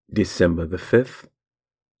December the 5th,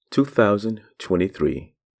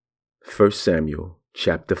 2023, 1 Samuel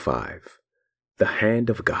chapter 5, the hand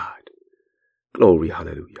of God. Glory,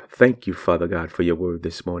 hallelujah. Thank you, Father God, for your word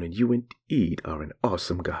this morning. You indeed are an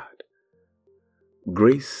awesome God.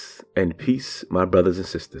 Grace and peace, my brothers and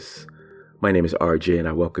sisters. My name is RJ, and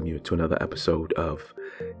I welcome you to another episode of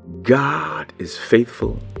God is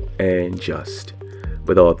Faithful and Just,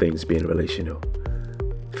 with all things being relational.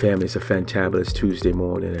 Family, it's a fantabulous Tuesday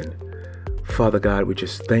morning, and Father God, we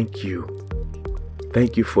just thank you.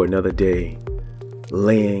 Thank you for another day,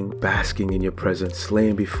 basking in your presence,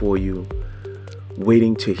 laying before you,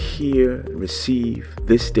 waiting to hear and receive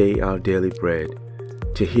this day our daily bread,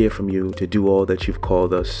 to hear from you, to do all that you've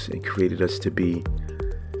called us and created us to be,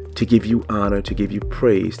 to give you honor, to give you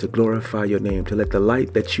praise, to glorify your name, to let the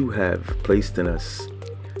light that you have placed in us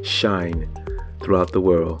shine throughout the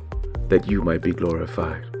world, that you might be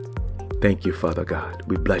glorified. Thank you, Father God.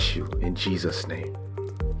 We bless you in Jesus' name.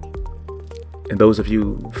 And those of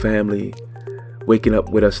you, family, waking up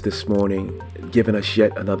with us this morning, giving us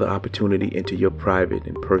yet another opportunity into your private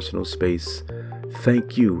and personal space,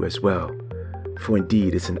 thank you as well. For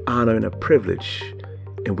indeed, it's an honor and a privilege,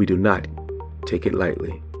 and we do not take it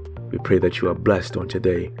lightly. We pray that you are blessed on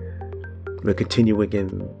today. We're continuing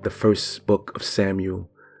in the first book of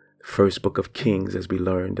Samuel, first book of Kings, as we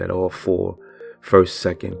learned that all four, first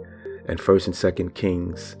and second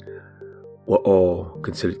Kings, were all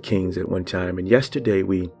considered kings at one time. And yesterday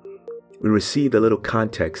we received a little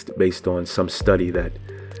context based on some study that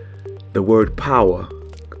the word power,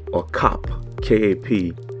 or kap,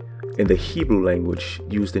 K-A-P, in the Hebrew language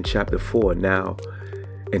used in chapter 4, now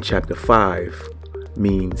in chapter 5,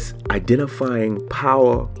 means identifying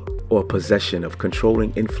power or possession of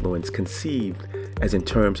controlling influence, conceived as in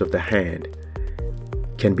terms of the hand,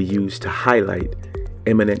 can be used to highlight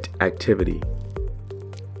imminent activity.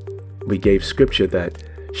 We gave scripture that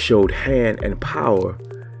showed hand and power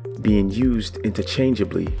being used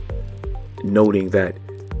interchangeably, noting that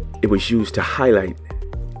it was used to highlight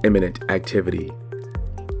imminent activity.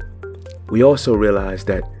 We also realized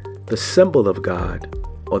that the symbol of God,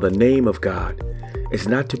 or the name of God, is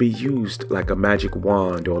not to be used like a magic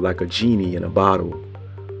wand or like a genie in a bottle.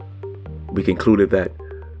 We concluded that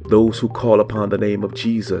those who call upon the name of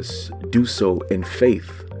Jesus do so in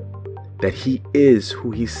faith, that he is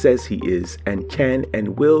who he says he is and can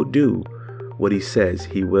and will do what he says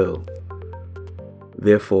he will.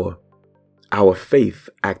 Therefore, our faith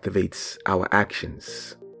activates our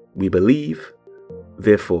actions. We believe,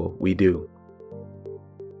 therefore we do.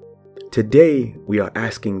 Today, we are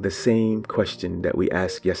asking the same question that we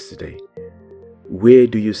asked yesterday. Where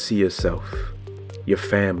do you see yourself, your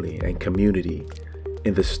family, and community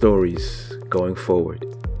in the stories going forward?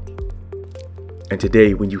 And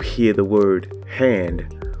today, when you hear the word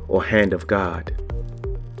hand or hand of God,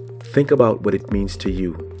 think about what it means to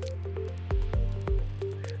you.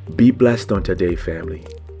 Be blessed on today, family.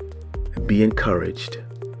 Be encouraged.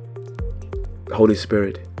 Holy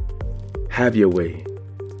Spirit, have your way.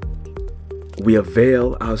 We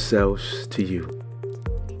avail ourselves to you.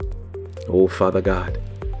 Oh, Father God,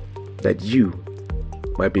 that you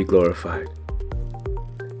might be glorified.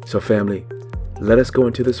 So, family, let us go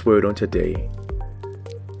into this word on today.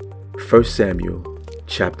 1 Samuel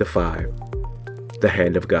chapter 5, the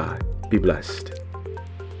hand of God. Be blessed.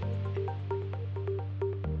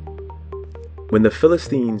 When the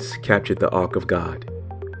Philistines captured the ark of God,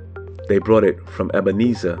 they brought it from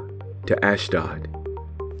Ebenezer to Ashdod.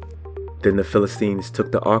 Then the Philistines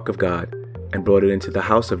took the ark of God and brought it into the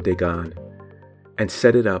house of Dagon and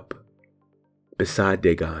set it up beside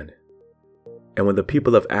Dagon. And when the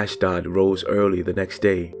people of Ashdod rose early the next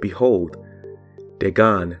day, behold,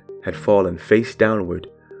 Dagon had fallen face downward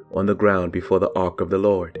on the ground before the ark of the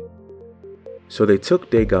Lord. So they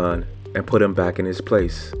took Dagon and put him back in his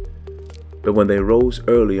place. But when they rose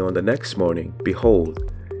early on the next morning,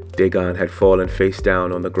 behold, Dagon had fallen face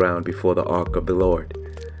down on the ground before the ark of the Lord.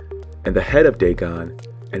 And the head of Dagon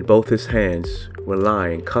and both his hands were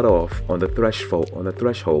lying cut off on the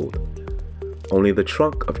threshold. Only the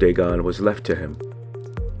trunk of Dagon was left to him.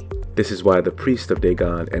 This is why the priest of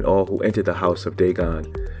Dagon and all who enter the house of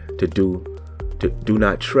Dagon do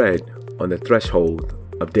not tread on the threshold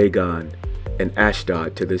of Dagon and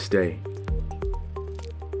Ashdod to this day.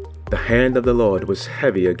 The hand of the Lord was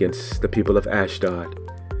heavy against the people of Ashdod,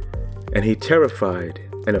 and he terrified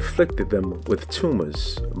and afflicted them with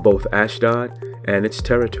tumors, both Ashdod and its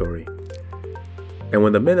territory. And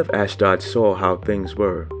when the men of Ashdod saw how things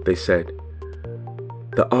were, they said,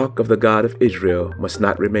 "The ark of the God of Israel must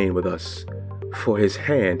not remain with us, for his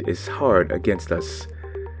hand is hard against us,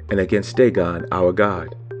 and against Dagon our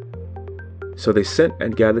God." So they sent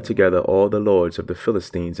and gathered together all the lords of the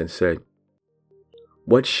Philistines and said,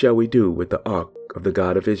 "What shall we do with the ark of the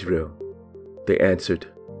God of Israel?" They answered,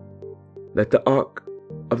 "Let the ark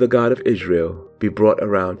of the God of Israel be brought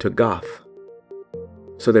around to Gath."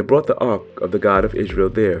 So they brought the ark of the God of Israel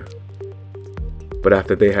there. But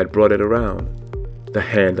after they had brought it around, the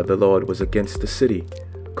hand of the Lord was against the city,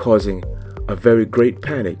 causing a very great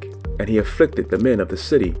panic, and he afflicted the men of the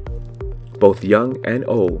city, both young and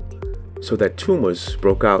old, so that tumors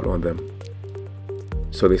broke out on them.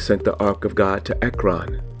 So they sent the ark of God to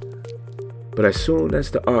Ekron. But as soon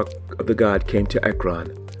as the ark of the God came to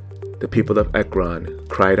Ekron, the people of Ekron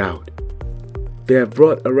cried out, "They have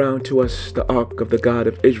brought around to us the ark of the God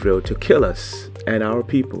of Israel to kill us and our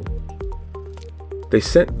people." They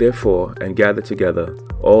sent therefore and gathered together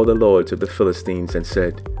all the lords of the Philistines and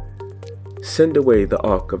said, "Send away the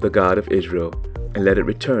ark of the God of Israel, and let it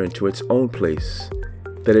return to its own place,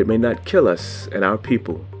 that it may not kill us and our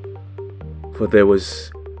people." For there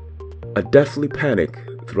was a deathly panic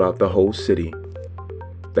throughout the whole city.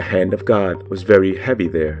 The hand of God was very heavy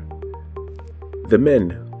there. The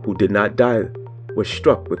men who did not die were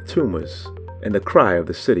struck with tumors, and the cry of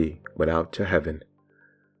the city went out to heaven.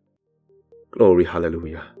 Glory,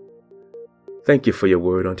 hallelujah. Thank you for your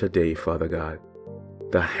word on today, Father God.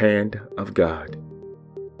 The hand of God.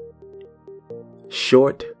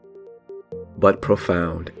 Short, but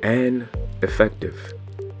profound and effective.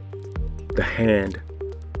 The hand,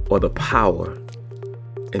 or the power,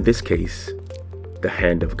 in this case, the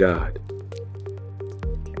hand of God.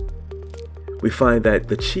 We find that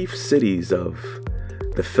the chief cities of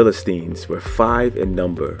the Philistines were 5 in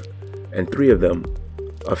number, and 3 of them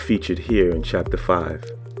are featured here in chapter 5.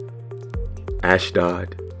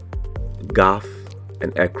 Ashdod, Gath,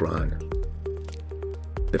 and Ekron.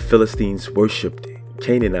 The Philistines worshipped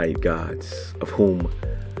Canaanite gods, of whom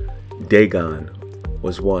Dagon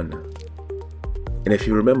was one. And if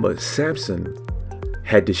you remember, Samson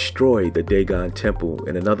had destroyed the Dagon temple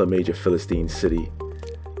in another major Philistine city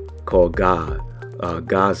called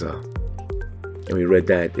Gaza. And we read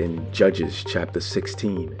that in Judges chapter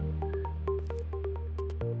 16.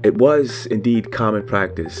 It was indeed common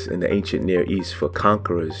practice in the ancient Near East for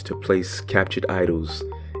conquerors to place captured idols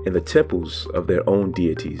in the temples of their own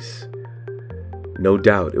deities. No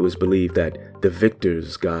doubt it was believed that the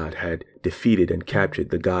victor's God had defeated and captured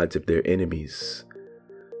the gods of their enemies.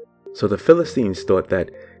 So the Philistines thought that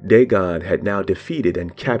Dagon had now defeated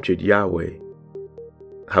and captured Yahweh.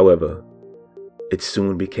 However, it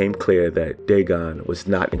soon became clear that Dagon was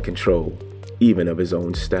not in control, even of his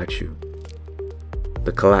own statue.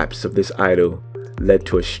 The collapse of this idol led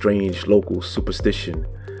to a strange local superstition,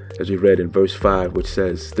 as we read in verse 5, which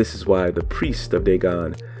says, "This is why the priest of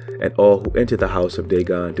Dagon and all who enter the house of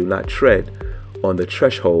Dagon do not tread on the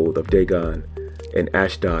threshold of Dagon in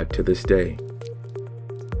Ashdod to this day."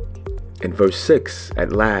 And verse 6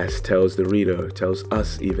 at last tells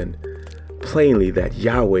us even plainly that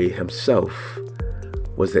Yahweh himself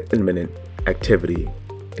was the imminent activity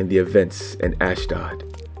in the events in Ashdod.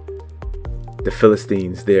 The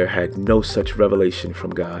Philistines there had no such revelation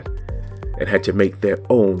from God and had to make their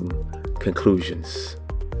own conclusions.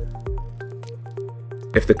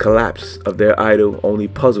 If the collapse of their idol only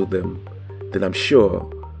puzzled them, then I'm sure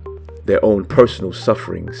their own personal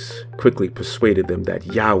sufferings quickly persuaded them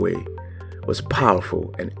that Yahweh was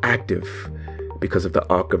powerful and active because of the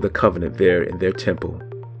Ark of the Covenant there in their temple.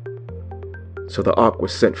 So the Ark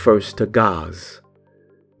was sent first to Gaz,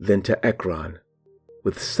 then to Ekron,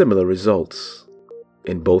 with similar results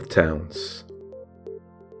in both towns.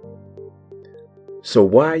 So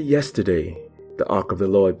why yesterday the Ark of the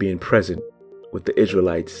Lord being present with the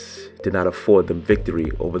Israelites did not afford them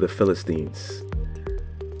victory over the Philistines?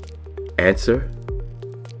 Answer: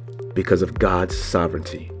 because of God's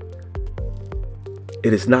sovereignty.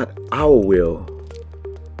 It is not our will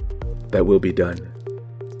that will be done.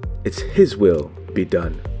 It's His will be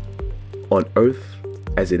done on earth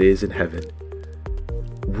as it is in heaven.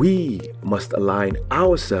 We must align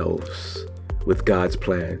ourselves with God's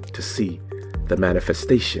plan to see the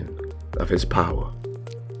manifestation of His power.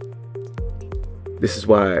 This is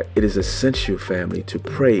why it is essential, family, to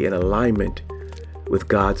pray in alignment with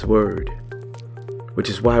God's word, which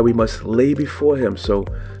is why we must lay before Him so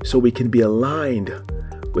we can be aligned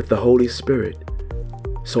with the Holy Spirit,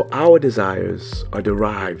 so our desires are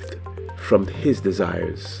derived from His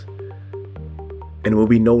desires. And when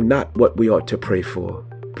we know not what we ought to pray for,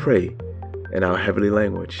 pray in our heavenly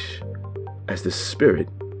language as the Spirit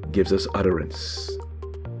gives us utterance.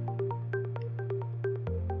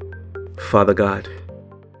 Father God,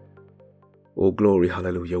 oh glory,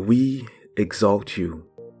 hallelujah, we exalt You.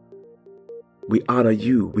 We honor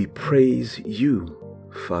you. We praise you,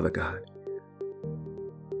 Father God.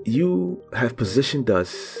 You have positioned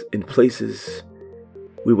us in places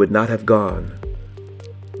we would not have gone.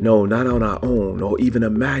 No, not on our own or even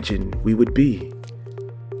imagine we would be.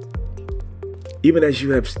 Even as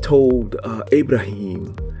you have told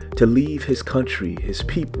Abraham to leave his country, his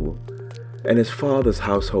people, and his father's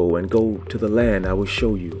household and go to the land I will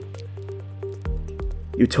show you.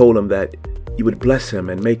 You told him that you would bless him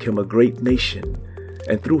and make him a great nation,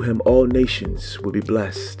 and through him all nations will be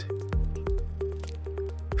blessed.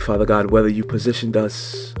 Father God, whether you positioned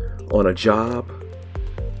us on a job,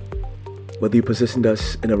 whether you positioned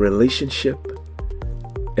us in a relationship,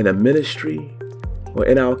 in a ministry, or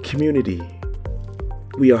in our community,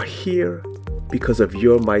 we are here because of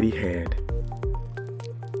your mighty hand.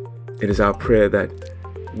 It is our prayer that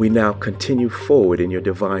we now continue forward in your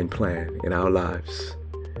divine plan in our lives.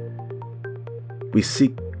 We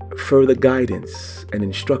seek further guidance and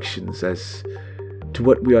instructions as to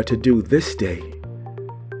what we are to do this day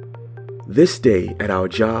at our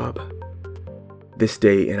job, this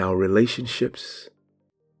day in our relationships,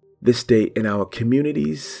 this day in our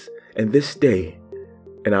communities, and this day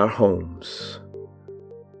in our homes.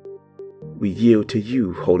 We yield to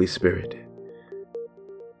you, Holy Spirit.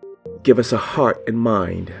 Give us a heart and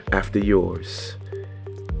mind after yours,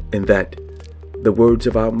 and that the words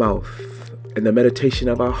of our mouth and the meditation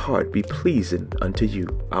of our heart be pleasing unto you,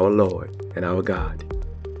 our Lord and our God.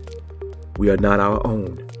 We are not our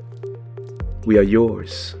own. We are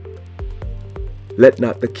yours. Let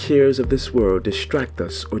not the cares of this world distract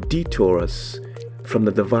us or detour us from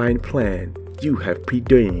the divine plan you have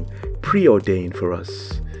preordained for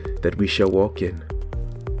us that we shall walk in.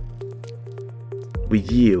 We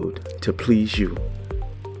yield to please you,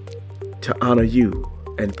 to honor you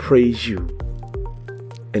and praise you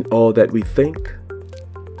in all that we think,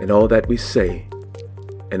 in all that we say,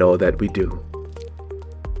 and all that we do.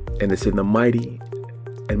 And it's in the mighty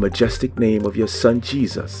and majestic name of your Son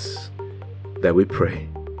Jesus that we pray.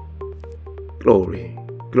 Glory,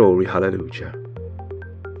 glory, hallelujah.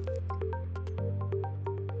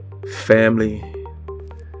 Family,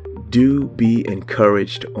 do be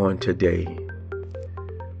encouraged on today.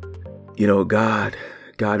 You know, God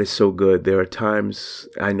is so good. There are times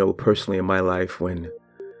I know personally in my life when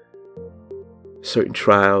certain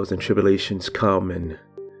trials and tribulations come, and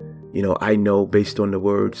I know based on the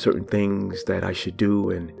word certain things that I should do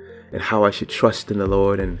and how I should trust in the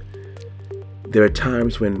Lord. And there are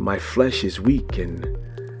times when my flesh is weak and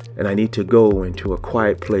I need to go into a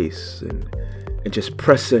quiet place and just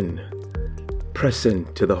press in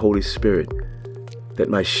to the Holy Spirit, that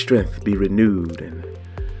my strength be renewed.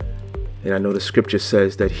 And I know the scripture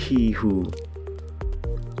says that he who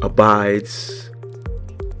abides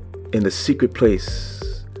in the secret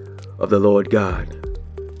place of the Lord God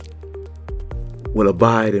will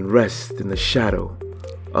abide and rest in the shadow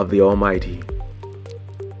of the Almighty.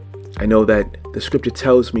 I know that the scripture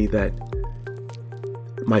tells me that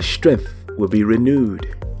my strength will be renewed.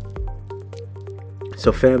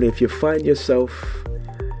 So family, if you find yourself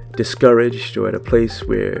discouraged or at a place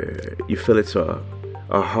where you feel it's a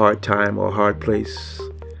hard time or a hard place,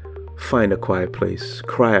 find a quiet place,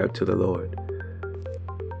 cry out to the Lord,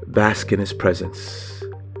 bask in his presence.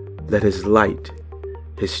 Let his light,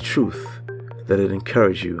 his truth, let it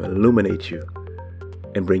encourage you and illuminate you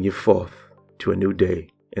and bring you forth to a new day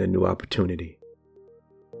and a new opportunity.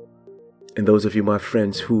 And those of you, my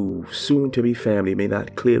friends, who soon to be family may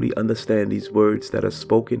not clearly understand these words that are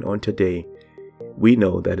spoken on today, we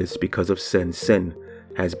know that it's because of sin. Sin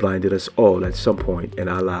has blinded us all at some point in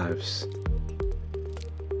our lives.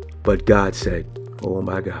 But God said, oh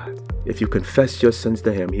my God, if you confess your sins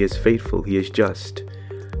to him, he is faithful, he is just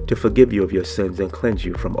to forgive you of your sins and cleanse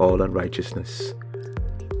you from all unrighteousness.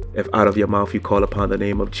 If out of your mouth you call upon the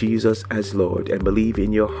name of Jesus as Lord and believe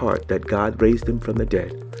in your heart that God raised him from the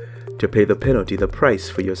dead to pay the penalty, the price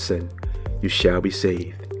for your sin, you shall be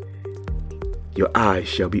saved. Your eyes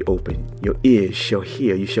shall be opened, your ears shall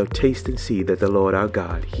hear, you shall taste and see that the Lord our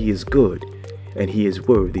God, he is good and he is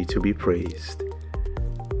worthy to be praised.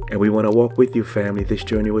 And we want to walk with you, family. This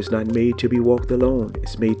journey was not made to be walked alone.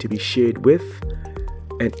 It's made to be shared with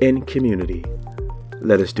and in community.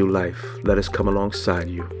 Let us do life. Let us come alongside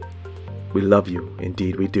you. We love you.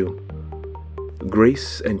 Indeed we do.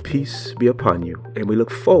 Grace and peace be upon you. And we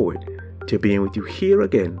look forward to being with you here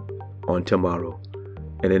again on tomorrow.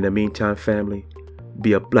 And in the meantime, family,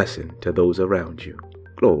 be a blessing to those around you.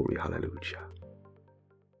 Glory, hallelujah.